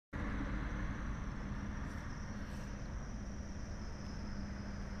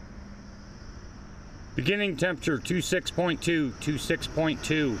Beginning temperature 26.2,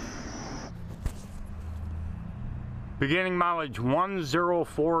 26.2. Beginning mileage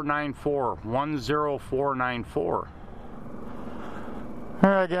 10494, 10494.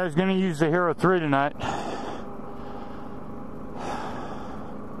 Alright guys, gonna use the Hero 3 tonight.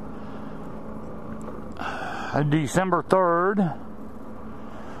 December 3rd.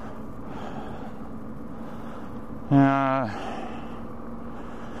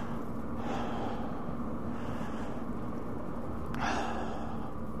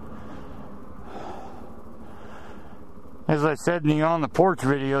 As I said in the On the Porch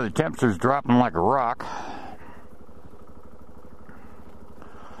video, the temperature's dropping like a rock.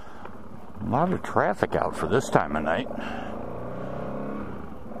 A lot of traffic out for this time of night.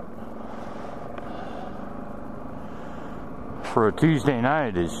 For a Tuesday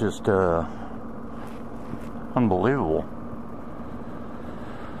night, it's just unbelievable.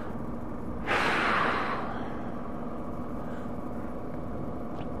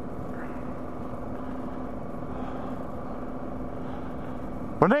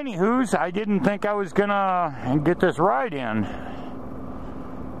 But anywho's, I didn't think I was gonna get this ride in.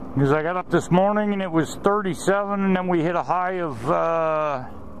 Because I got up this morning and it was 37, and then we hit a high of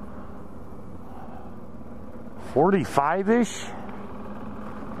 45-ish.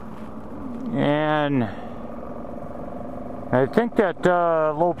 And I think that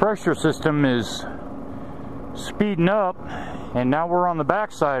low pressure system is speeding up, and now we're on the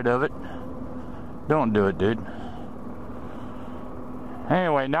backside of it. Don't do it, dude.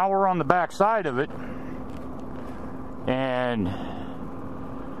 Anyway, now we're on the backside of it, and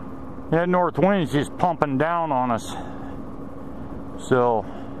that north wind's just pumping down on us. So,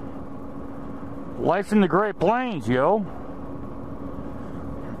 life in the Great Plains, yo.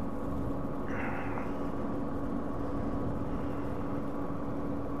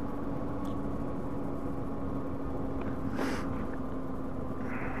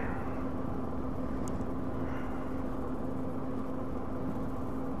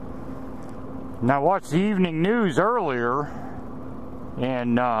 Now, I watched the evening news earlier,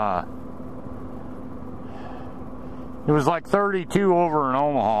 and it was like 32 over in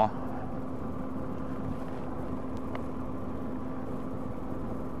Omaha.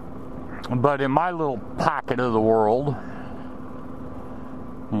 But in my little pocket of the world,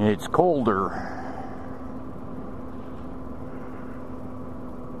 it's colder.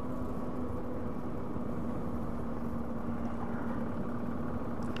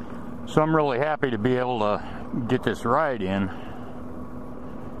 So I'm really happy to be able to get this ride in.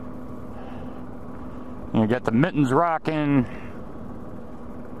 You got the mittens rocking.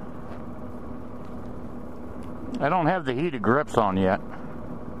 I don't have the heated grips on yet.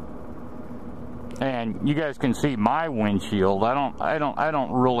 And you guys can see my windshield. I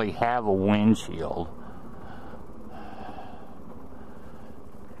don't really have a windshield.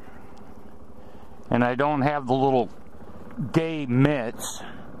 And I don't have the little day mitts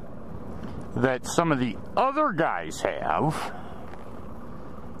that some of the other guys have.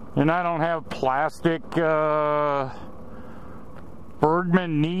 And I don't have plastic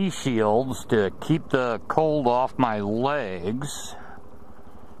Bergman knee shields to keep the cold off my legs.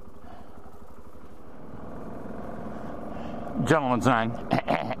 Gentleman's nine.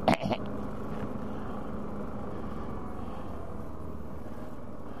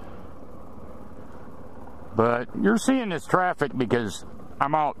 But you're seeing this traffic because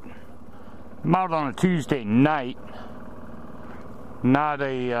I'm out on a Tuesday night, not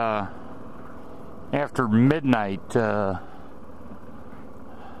a after midnight, not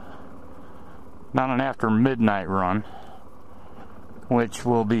an after midnight run, which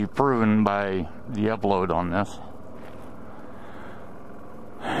will be proven by the upload on this.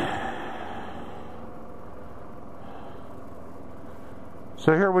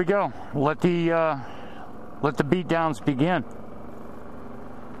 So here we go. Let the beatdowns begin.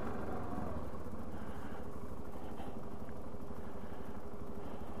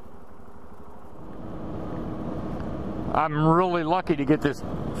 I'm really lucky to get this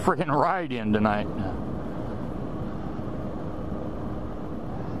freaking ride in tonight.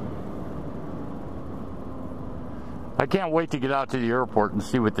 I can't wait to get out to the airport and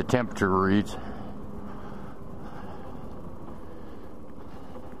see what the temperature reads.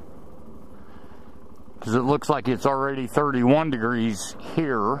 Because it looks like it's already 31 degrees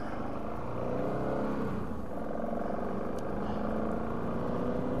here.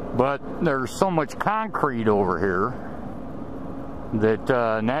 But there's so much concrete over here that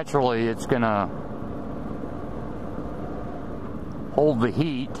naturally it's gonna hold the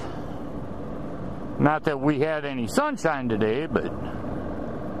heat. Not that we had any sunshine today, but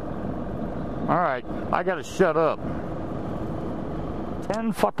Alright, I gotta shut up.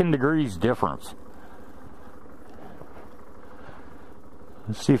 10 fucking degrees difference.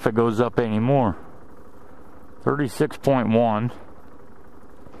 Let's see if it goes up anymore. 36.1.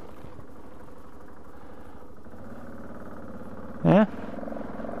 Yeah,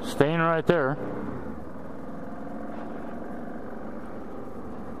 staying right there.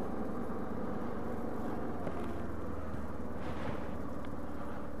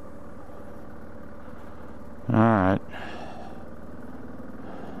 All right.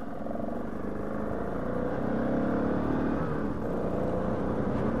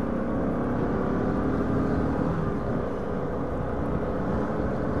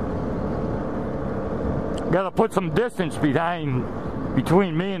 Gotta put some distance between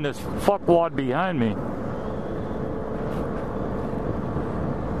me and this fuckwad behind me.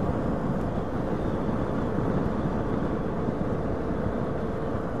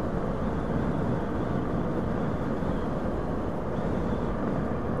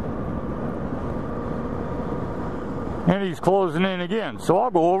 And he's closing in again, so I'll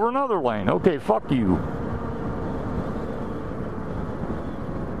go over another lane. Okay, fuck you.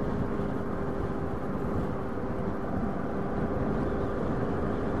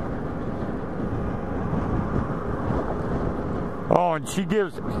 Oh, and she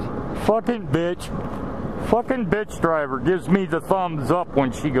gives, fucking bitch driver gives me the thumbs up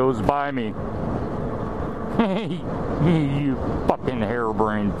when she goes by me. You fucking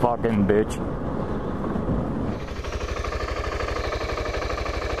harebrained fucking bitch.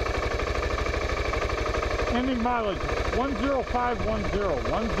 Ending mileage 10510,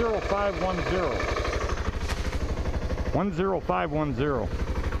 10510, 10510.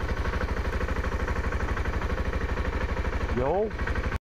 Yo.